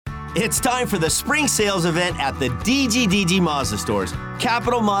It's time for the spring sales event at the DGDG Mazda stores.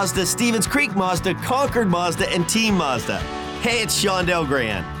 Capital Mazda, Stevens Creek Mazda, Concord Mazda, and Team Mazda. Hey, it's Sean Del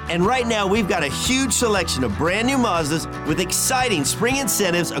Gran. And right now we've got a huge selection of brand new Mazdas with exciting spring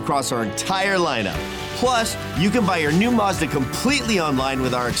incentives across our entire lineup. Plus, you can buy your new Mazda completely online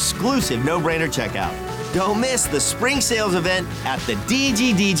with our exclusive no-brainer checkout. Don't miss the spring sales event at the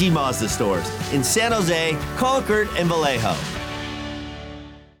DGDG Mazda stores in San Jose, Concord, and Vallejo.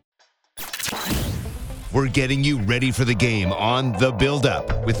 We're getting you ready for the game on The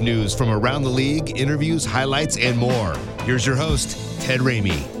Build-Up with news from around the league, interviews, highlights, and more. Here's your host, Ted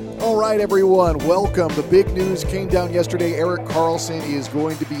Ramey. All right, everyone, welcome. The big news came down yesterday. Erik Karlsson is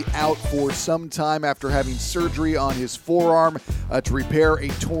going to be out for some time after having surgery on his forearm to repair a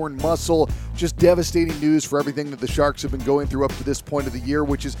torn muscle. Just devastating news for everything that the Sharks have been going through up to this point of the year,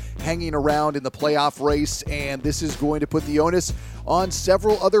 which is hanging around in the playoff race, and this is going to put the onus on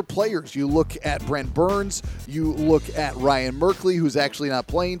several other players. You look at Brent Burns, you look at Ryan Merkley, who's actually not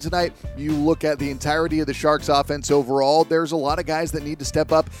playing tonight, you look at the entirety of the Sharks offense overall. There's a lot of guys that need to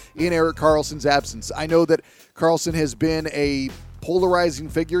step up in Erik Karlsson's absence. I know that Karlsson has been a polarizing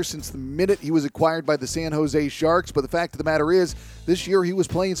figure since the minute he was acquired by the San Jose Sharks, but the fact of the matter is, this year he was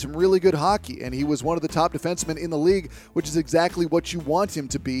playing some really good hockey, and he was one of the top defensemen in the league, which is exactly what you want him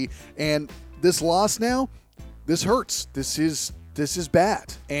to be. And this loss now, this hurts. This is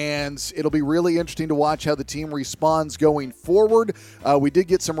bad, and it'll be really interesting to watch how the team responds going forward. We did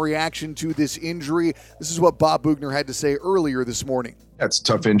get some reaction to this injury. This is what Bob Boughner had to say earlier this morning. That's a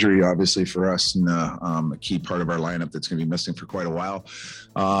tough injury, obviously, for us, and a key part of our lineup that's going to be missing for quite a while.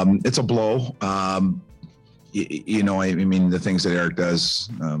 It's a blow. I mean, the things that Erik does,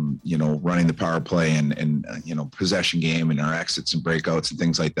 running the power play and possession game and our exits and breakouts and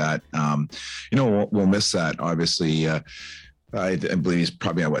things like that, we'll miss that, obviously. I believe he's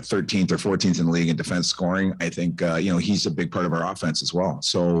probably at 13th or 14th in the league in defense scoring. I think, he's a big part of our offense as well.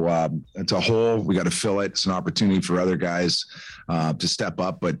 So it's a hole. We got to fill it. It's an opportunity for other guys to step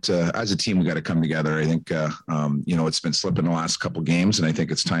up. But as a team, we got to come together. I think, it's been slipping the last couple games, and I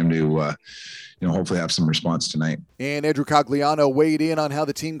think it's time to, hopefully have some response tonight. And Andrew Cogliano weighed in on how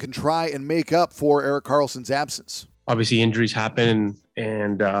the team can try and make up for Erik Karlsson's absence. Obviously, injuries happen,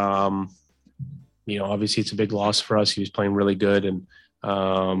 and obviously it's a big loss for us. He was playing really good, and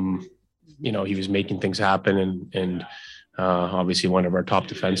he was making things happen, and obviously one of our top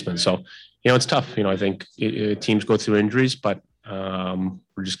defensemen. So, it's tough. I think teams go through injuries, but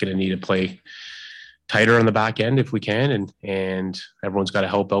we're just going to need to play tighter on the back end if we can, and everyone's got to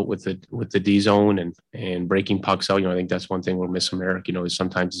help out with the D zone and breaking pucks out. I think that's one thing we'll miss from Erik. Is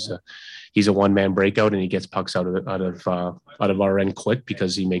sometimes he's a one-man breakout and he gets pucks out of our end quick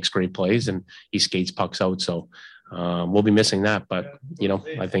because he makes great plays and he skates pucks out. So we'll be missing that, but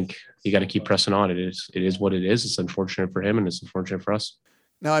I think you got to keep pressing on. It is what it is. It's unfortunate for him and it's unfortunate for us.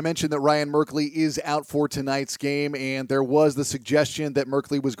 Now, I mentioned that Ryan Merkley is out for tonight's game, and there was the suggestion that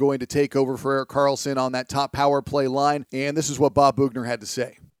Merkley was going to take over for Erik Karlsson on that top power play line, and this is what Bob Boughner had to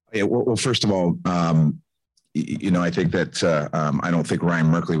say. Yeah, well, first of all, I think that I don't think Ryan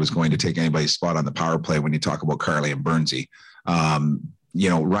Merkley was going to take anybody's spot on the power play when you talk about Carly and Burnsy.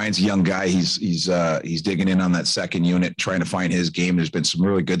 Ryan's a young guy. He's digging in on that second unit, trying to find his game. There's been some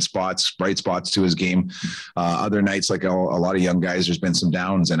really good spots, bright spots to his game. Other nights, like a lot of young guys, there's been some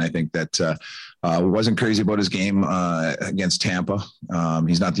downs, and I think that wasn't crazy about his game against Tampa.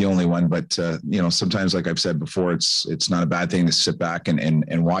 He's not the only one, but sometimes, like I've said before, it's not a bad thing to sit back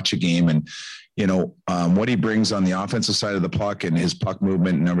and watch a game and. What he brings on the offensive side of the puck and his puck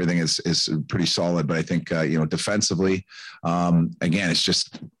movement and everything is pretty solid. But I think, defensively, again, it's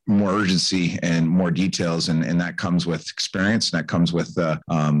just more urgency and more details. And that comes with experience. And that comes with,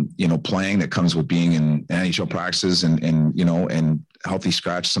 playing. That comes with being in NHL practices and healthy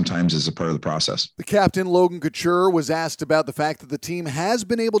scratch sometimes is a part of the process. The captain, Logan Couture, was asked about the fact that the team has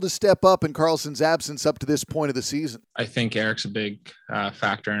been able to step up in Karlsson's absence up to this point of the season. I think Erik's a big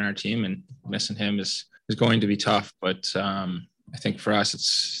factor in our team, and missing him is going to be tough. But I think for us,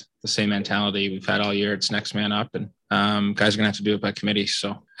 it's the same mentality we've had all year. It's next man up, and guys are going to have to do it by committee.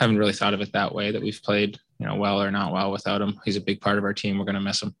 So haven't really thought of it that way, that we've played well or not well without him. He's a big part of our team. We're going to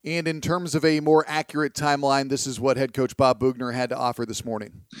miss him. And in terms of a more accurate timeline, this is what head coach Bob Boughner had to offer this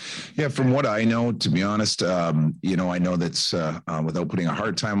morning. Yeah, from what I know, to be honest, I know that's without putting a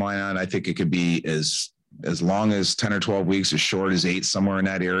hard timeline on, I think it could be as long as 10 or 12 weeks, as short as 8, somewhere in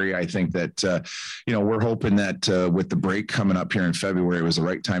that area. I think that, we're hoping that with the break coming up here in February was the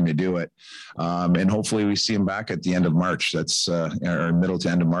right time to do it. And hopefully we see him back at the end of March. That's or middle to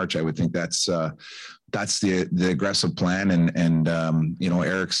end of March. I would think that's that's the aggressive plan. And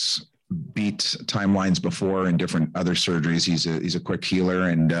Eric's beat timelines before in different other surgeries. He's a quick healer.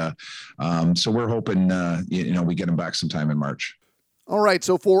 And so we're hoping, we get him back sometime in March. All right,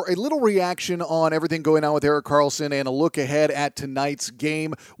 so for a little reaction on everything going on with Erik Karlsson and a look ahead at tonight's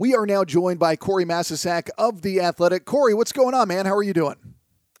game, we are now joined by Corey Masisak of The Athletic. Corey, what's going on, man? How are you doing?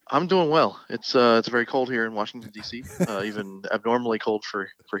 I'm doing well. It's very cold here in Washington, D.C., even abnormally cold for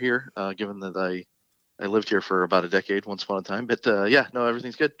here, given that I lived here for about a decade once upon a time. But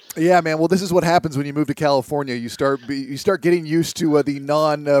everything's good. Yeah, man. Well, this is what happens when you move to California. You start getting used to the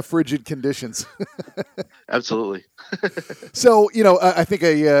non-frigid conditions. Absolutely. So, I think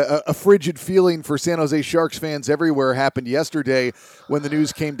a frigid feeling for San Jose Sharks fans everywhere happened yesterday when the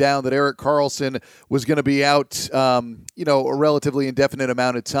news came down that Erik Karlsson was going to be out, a relatively indefinite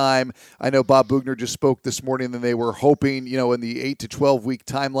amount of time. I know Bob Boughner just spoke this morning and they were hoping, in the 8 to 12 week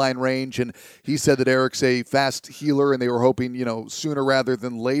timeline range. And he said that Eric's a fast healer and they were hoping, sooner rather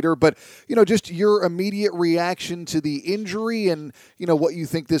than later. But, just your immediate reaction to the injury and, what you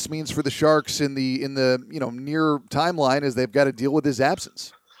think this means for the Sharks in the near timeline as they've got to deal with his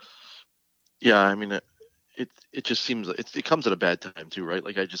absence. Yeah, I mean, it just seems it comes at a bad time too, right?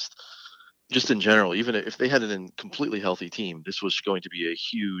 Like just in general, even if they had a completely healthy team, this was going to be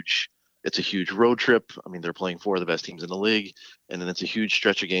it's a huge road trip. I mean, they're playing 4 of the best teams in the league, and then it's a huge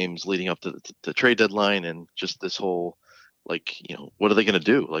stretch of games leading up to the trade deadline, and just this whole, what are they going to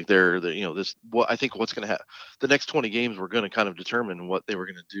do? Like I think what's going to happen, the next 20 games were going to kind of determine what they were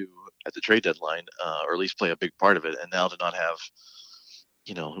going to do at the trade deadline, or at least play a big part of it. And now to not have,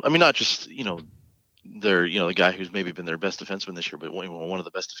 not just, they're, the guy who's maybe been their best defenseman this year, but one of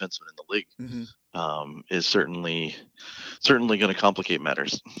the best defensemen in the league, is certainly going to complicate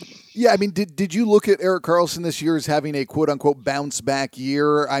matters. Yeah, I mean, did you look at Erik Karlsson this year as having a quote unquote bounce back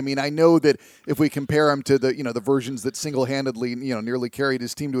year? I mean, I know that if we compare him to the versions that single handedly nearly carried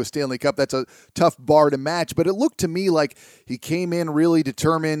his team to a Stanley Cup, that's a tough bar to match. But it looked to me like he came in really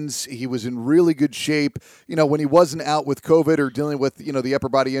determined. He was in really good shape. When he wasn't out with COVID or dealing with the upper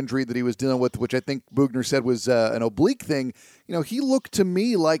body injury that he was dealing with, which I think Boughner said was an oblique thing. He looked to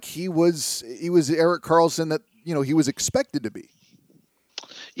me like he was Erik Karlsson that he was expected to be.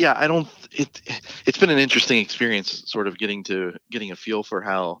 Yeah, it's been an interesting experience, sort of getting a feel for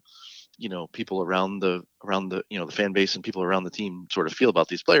how, people around the the fan base and people around the team sort of feel about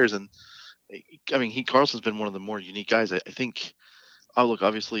these players. And I mean, Karlsson's been one of the more unique guys. I think,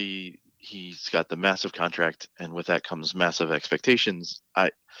 obviously he's got the massive contract, and with that comes massive expectations.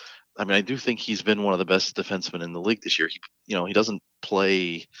 I do think he's been one of the best defensemen in the league this year. He doesn't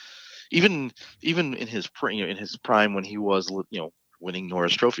play, even in his prime when he was winning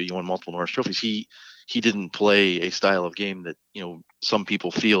Norris Trophy. He won multiple Norris Trophies. He didn't play a style of game that some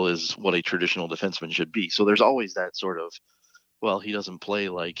people feel is what a traditional defenseman should be. So there's always that sort of, he doesn't play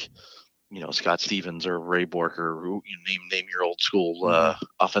like Scott Stevens or Ray Bourque or name your old school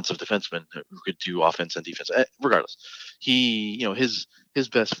offensive defenseman who could do offense and defense. Regardless, his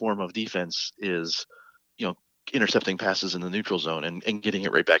best form of defense is intercepting passes in the neutral zone and getting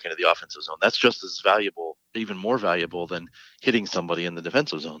it right back into the offensive zone. That's just as valuable, even more valuable than hitting somebody in the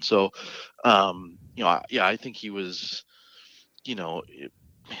defensive zone. So, I think he was,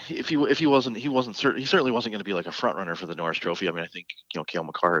 if he wasn't certain, he certainly wasn't going to be like a front runner for the Norris Trophy. I mean, I think, Cale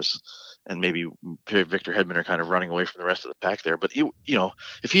Makar and maybe Victor Hedman are kind of running away from the rest of the pack there. But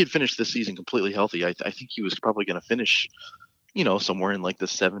if he had finished this season completely healthy, I think he was probably going to finish, somewhere in like the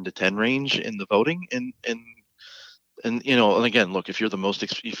 7 to 10 range in the voting. And again, look, if you're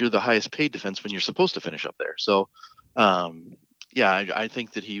the highest paid defenseman, you're supposed to finish up there. So, I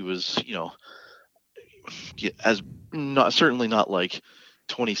think that he was, certainly not like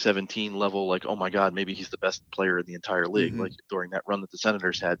 2017 level, like, oh my God, maybe he's the best player in the entire league. Like during that run that the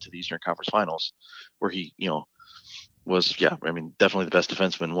Senators had to the Eastern Conference Finals, where he, was, definitely the best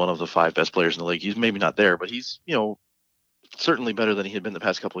defenseman, one of the 5 best players in the league. He's maybe not there, but he's, certainly better than he had been the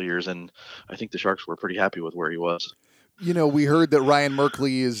past couple of years. And I think the Sharks were pretty happy with where he was. We heard that Ryan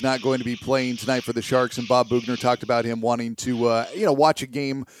Merkley is not going to be playing tonight for the Sharks, and Bob Boughner talked about him wanting to, watch a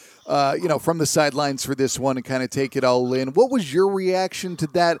game, from the sidelines for this one and kind of take it all in. What was your reaction to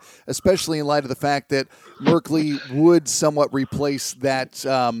that, especially in light of the fact that Merkley would somewhat replace that,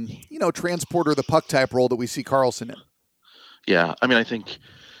 transporter, the puck type role that we see Karlsson in? Yeah, I mean, I think,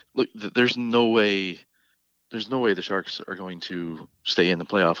 look, there's no way the Sharks are going to stay in the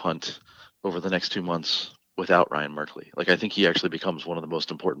playoff hunt over the next 2 months without Ryan Merkley. Like, I think he actually becomes one of the most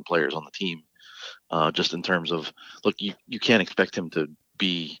important players on the team, just in terms of, look, you can't expect him to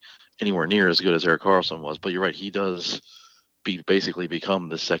be anywhere near as good as Erik Karlsson was, but you're right, he does basically become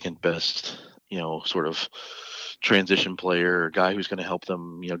the second best, sort of transition player, a guy who's going to help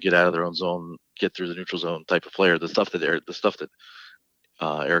them, get out of their own zone, get through the neutral zone type of player. The stuff that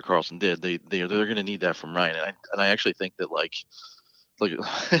Erik Karlsson did, they're going to need that from Ryan. And I actually think that like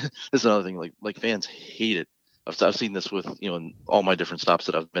this is another thing, like fans hate it. I've seen this with, in all my different stops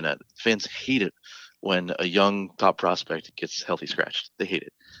that I've been at. Fans hate it when a young top prospect gets healthy scratched. They hate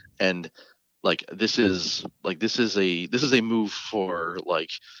it. And like this is a move for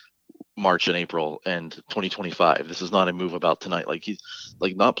like March and April and 2025. This is not a move about tonight. Like he's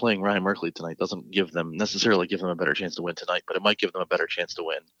like not playing Ryan Merkley tonight doesn't necessarily give them a better chance to win tonight, but it might give them a better chance to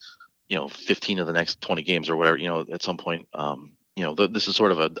win, 15 of the next 20 games or whatever, at some point. This is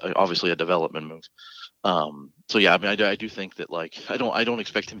sort of obviously a development move. So yeah, I mean, I do think that like I don't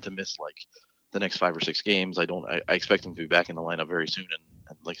expect him to miss like the next 5 or 6 games. I expect him to be back in the lineup very soon.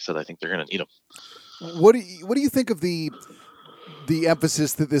 And like I said, I think they're going to need him. What do you think of the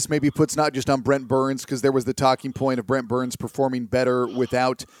emphasis that this maybe puts not just on Brent Burns, because there was the talking point of Brent Burns performing better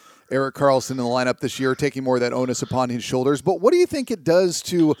without Erik Karlsson in the lineup this year, taking more of that onus upon his shoulders. But what do you think it does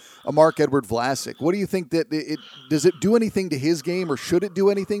to a Marc-Edouard Vlasic? What do you think that does it do anything to his game, or should it do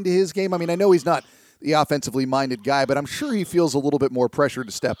anything to his game? I mean, I know he's not the offensively minded guy, but I'm sure he feels a little bit more pressure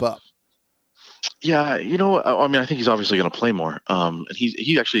to step up. Yeah, I mean, I think he's obviously going to play more. And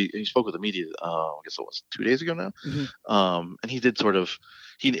he spoke with the media. I guess it was 2 days ago now. Mm-hmm. And he did sort of.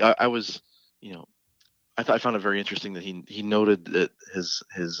 I found it very interesting that he noted that his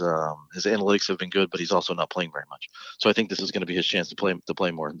analytics have been good, but he's also not playing very much. So I think this is going to be his chance to play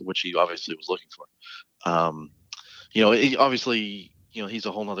more, which he obviously was looking for. Obviously, he's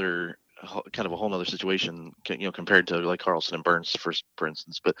a whole nother situation, compared to like Karlsson and Burns for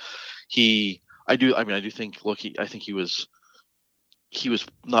instance. But I do think he was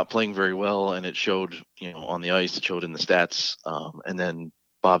not playing very well, and it showed, on the ice. It showed in the stats. And then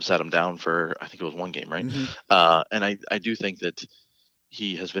Bob sat him down for, I think it was 1 game, right? Mm-hmm. And I do think that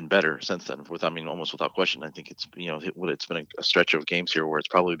he has been better since then. Almost without question. I think it's it's been a stretch of games here where it's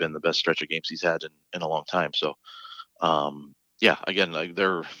probably been the best stretch of games he's had in a long time. So, yeah, again, like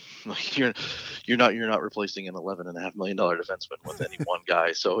they're like you're not replacing an $11.5 million defenseman with any one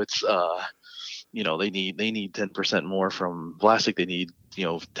guy. So it's they need 10% more from Vlasic. They need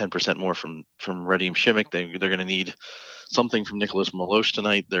 10% more from Radim Šimić. They're going to need something from Nicholas Miloš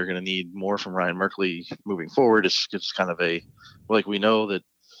tonight. They're going to need more from Ryan Merkley moving forward. It's kind of we know that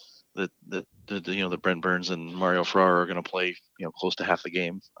the Brent Burns and Mario Ferraro are going to play close to half the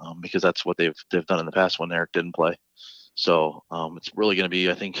game, because that's what they've done in the past when Erik didn't play. So it's really going to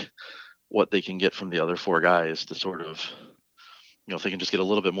be, I think, what they can get from the other 4 guys to sort of, if they can just get a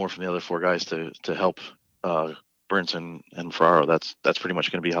little bit more from the other 4 guys to help Burns and Ferraro, that's pretty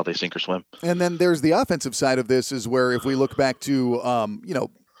much going to be how they sink or swim. And then there's the offensive side of this, is where if we look back to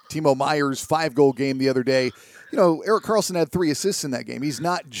Timo Meier's 5-goal game the other day, Erik Karlsson had 3 assists in that game. He's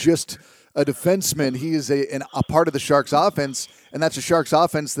not just a defenseman; he is a part of the Sharks offense, and that's a Sharks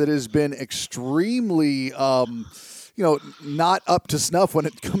offense that has been extremely not up to snuff when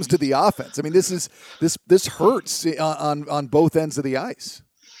it comes to the offense. I mean, this hurts on both ends of the ice.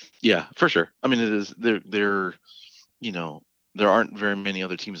 Yeah, for sure. I mean, it is. There aren't very many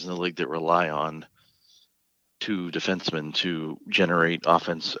other teams in the league that rely on 2 defensemen to generate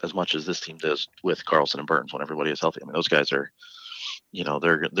offense as much as this team does with Karlsson and Burns when everybody is healthy. I mean, those guys are,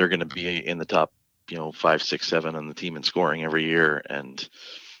 they're going to be in the top, 5, 6, 7 on the team in scoring every year, and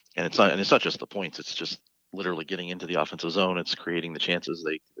it's not just the points. It's just literally getting into the offensive zone. It's creating the chances.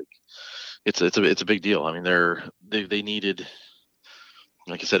 It's a big deal. I mean, they needed,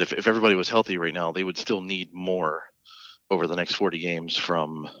 like I said, if everybody was healthy right now, they would still need more over the next 40 games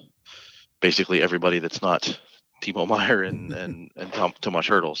from basically everybody that's not Timo Meier and Tomas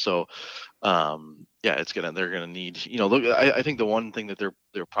Hertl. So, yeah, they're gonna need. I think the one thing that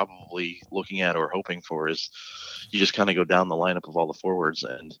they're probably looking at or hoping for is you just kind of go down the lineup of all the forwards,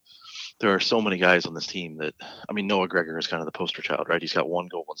 and there are so many guys on this team that, I mean, Noah Gregor is kind of the poster child, right? He's got 1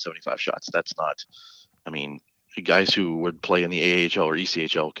 goal and 75 shots. That's not, I mean, guys who would play in the AHL or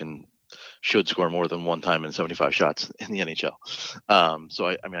ECHL should score more than 1 time and 75 shots in the NHL. So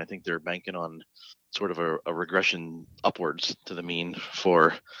I think they're banking on sort of a regression upwards to the mean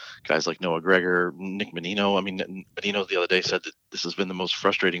for guys like Noah Gregor, Nick Menino. I mean, Menino the other day said that this has been the most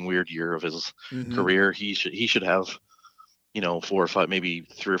frustrating, weird year of his career. He should have, 4 or 5, maybe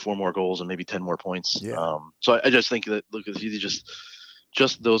 3 or 4 more goals and maybe 10 more points. Yeah. So I just think that, look,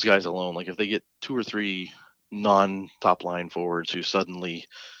 just those guys alone, like if they get 2 or 3 non-top line forwards who suddenly,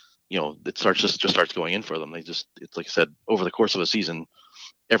 it starts going in for them. It's like I said, over the course of a season,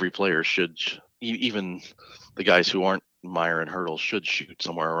 every player should, even the guys who aren't Meier and Hertl, should shoot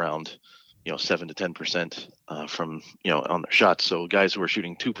somewhere around 7 to 10% from, on their shots. So guys who are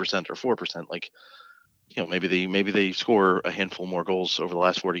shooting 2% or 4%, like, maybe they score a handful more goals over the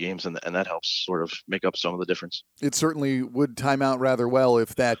last 40 games, and that helps sort of make up some of the difference. It certainly would time out rather well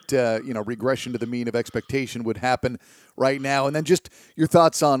if that regression to the mean of expectation would happen right now. And then just your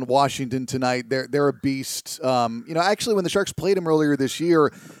thoughts on Washington tonight. They're a beast. Actually, when the Sharks played them earlier this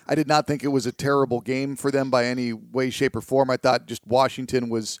year, I did not think it was a terrible game for them by any way, shape, or form. I thought just Washington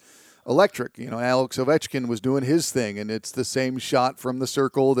was electric. Alex Ovechkin was doing his thing, and it's the same shot from the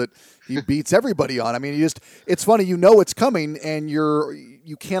circle that he beats everybody on. I mean, it's funny, it's coming, and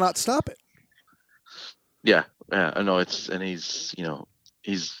you cannot stop it. Yeah, I know I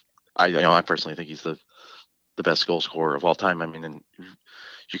personally think he's the best goal scorer of all time. I mean, and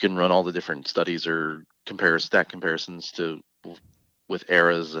you can run all the different studies or stat comparisons with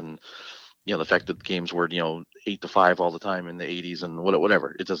eras, and the fact that the games were 8-5 all the time in the 80s and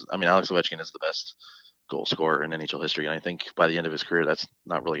whatever. It doesn't. I mean, Alex Ovechkin is the best goal scorer in NHL history, and I think by the end of his career, that's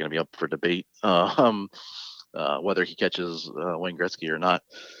not really going to be up for debate. Whether he catches Wayne Gretzky or not.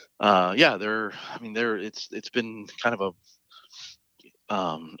 It's been kind of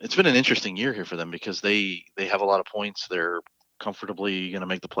it's been an interesting year here for them because they have a lot of points. They're comfortably going to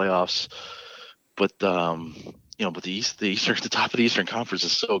make the playoffs, but but the top of the Eastern Conference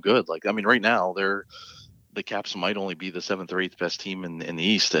is so good. Like, I mean, right now the Caps might only be the 7th or 8th best team in the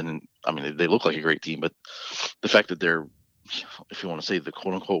East, and I mean they look like a great team, but the fact that they're, if you want to say, the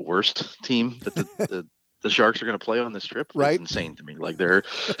quote unquote worst team that the Sharks are going to play on this trip, right, is insane to me. Like they're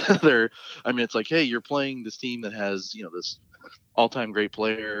I mean, it's like, hey, you're playing this team that has this all-time great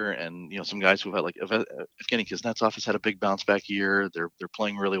player, and some guys who have had, like, Evgeny Kuznetsov has had a big bounce back year. They're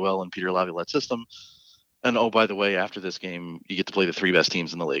playing really well in Peter Laviolette's system. And oh, by the way, after this game, you get to play the 3 best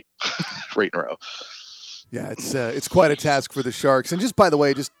teams in the league right in a row. Yeah, it's quite a task for the Sharks. And just by the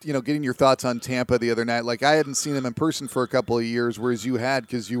way, getting your thoughts on Tampa the other night. Like, I hadn't seen them in person for a couple of years, whereas you had,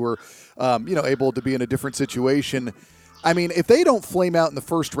 because you were able to be in a different situation. I mean, if they don't flame out in the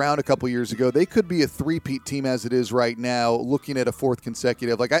first round a couple years ago, they could be a three-peat team as it is right now, looking at a 4th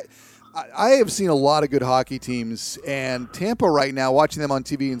consecutive. Like, I have seen a lot of good hockey teams, and Tampa right now, watching them on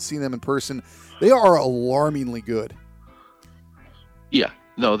TV and seeing them in person, they are alarmingly good. Yeah.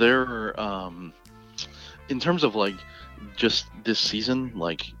 No, they're in terms of, like, just this season,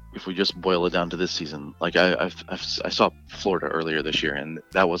 like, if we just boil it down to this season, like, I saw Florida earlier this year, and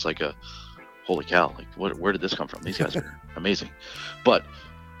that was like a holy cow, like, where did this come from? These guys are amazing. But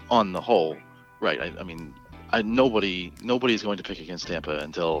on the whole, right, I mean, nobody's going to pick against Tampa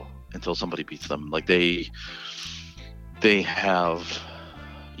until somebody beats them. Like, they have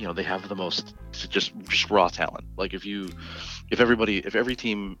the most just raw talent. Like, if every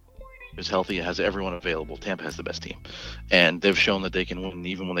team is healthy, it has everyone available, Tampa has the best team, and they've shown that they can win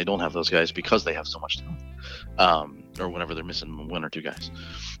even when they don't have those guys because they have so much talent, or whenever they're missing 1 or 2 guys.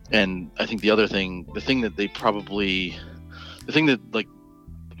 And I think the thing that like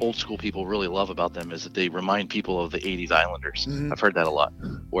old school people really love about them is that they remind people of the 80s Islanders. Mm-hmm. I've heard that a lot,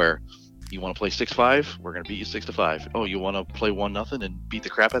 where you want to play 6-5, we're going to beat you 6-5. Oh, you want to play 1-0 and beat the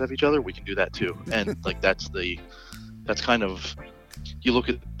crap out of each other? We can do that too. And like, that's kind of, you look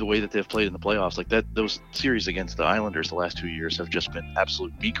at the way that they've played in the playoffs, like that, those series against the Islanders the last 2 years have just been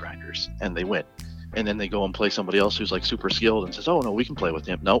absolute meat grinders, and they win. And then they go and play somebody else who's like super skilled and says, "Oh no, we can play with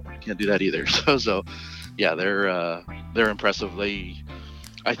him." Nope, can't do that either. So yeah, they're impressive.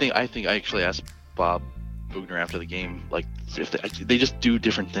 I think I actually asked Bob Boughner after the game, like, if they just do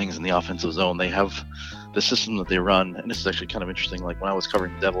different things in the offensive zone. They have the system that they run, and this is actually kind of interesting. Like, when I was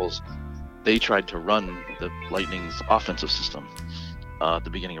covering the Devils, they tried to run the Lightning's offensive system at the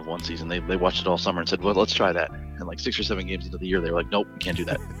beginning of one season. They watched it all summer and said, "Well, let's try that." And like 6 or 7 games into the year, they were like, "Nope, we can't do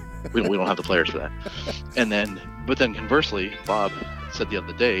that. We don't have the players for that." But then conversely, Bob said the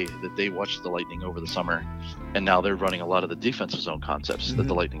other day that they watched the Lightning over the summer, and now they're running a lot of the defensive zone concepts that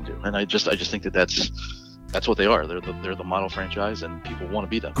the Lightning do. And I just think that that's what they are. They're the model franchise, and people want to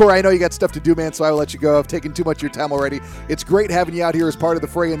be them. Corey, I know you got stuff to do, man, so I will let you go. I've taken too much of your time already. It's great having you out here as part of the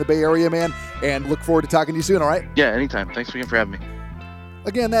fray in the Bay Area, man, and look forward to talking to you soon, all right? Yeah, anytime. Thanks again for having me.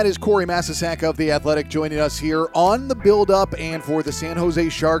 Again, that is Corey Masisak of The Athletic joining us here on the build-up. And for the San Jose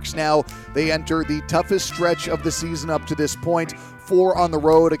Sharks now, they enter the toughest stretch of the season up to this point. 4 on the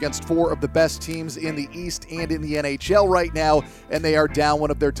road against 4 of the best teams in the East and in the NHL right now, and they are down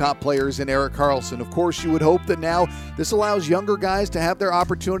one of their top players in Erik Karlsson. Of course, you would hope that now this allows younger guys to have their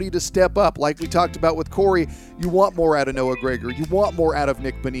opportunity to step up. Like we talked about with Corey, you want more out of Noah Gregor. You want more out of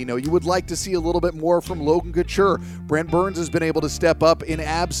Nick Bonino. You would like to see a little bit more from Logan Couture. Brent Burns has been able to step up in the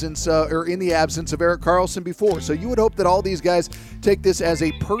absence of Erik Karlsson before. So you would hope that all these guys take this as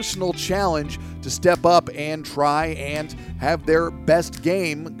a personal challenge to step up and try and have their best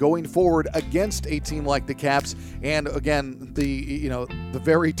game going forward against a team like the Caps, and again, the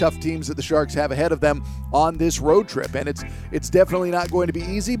very tough teams that the Sharks have ahead of them on this road trip. And it's definitely not going to be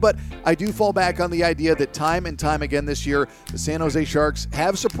easy, but I do fall back on the idea that time and time again this year, the San Jose Sharks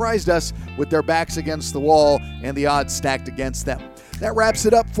have surprised us with their backs against the wall and the odds stacked against them. That wraps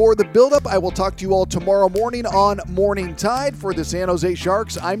it up for the build-up. I will talk to you all tomorrow morning on Morning Tide. For the San Jose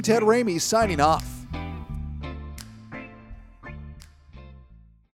Sharks, I'm Ted Ramey signing off.